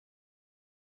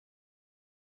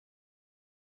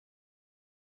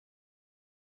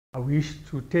I wish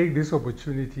to take this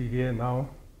opportunity here now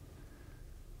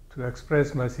to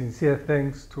express my sincere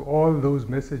thanks to all those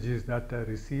messages that I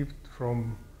received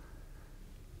from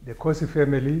the Kosi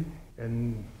family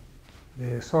and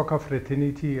the soccer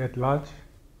fraternity at large,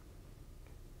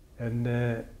 and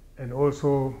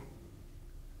also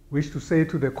wish to say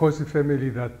to the Kosi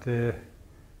family that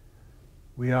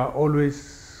we are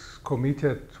always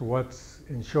committed towards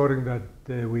ensuring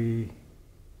that we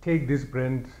take this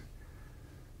brand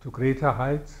to greater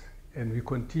heights, and we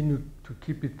continue to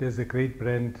keep it as a great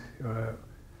brand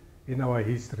in our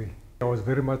history. I was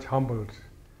very much humbled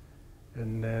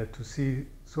and to see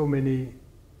so many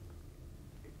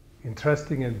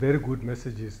interesting and very good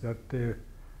messages that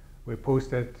were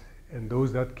posted, and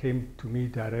those that came to me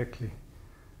directly.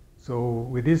 So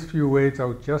with these few words, I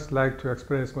would just like to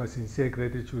express my sincere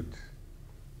gratitude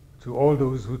to all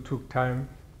those who took time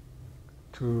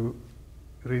to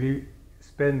really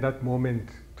spend that moment,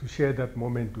 to share that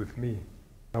moment with me.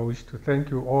 I wish to thank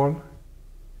you all,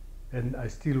 and I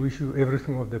still wish you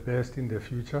everything of the best in the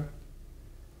future,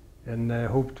 and I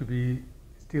hope to be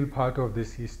still part of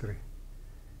this history.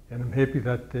 And I'm happy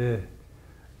that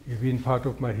you've been part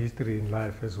of my history in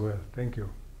life as well. Thank you.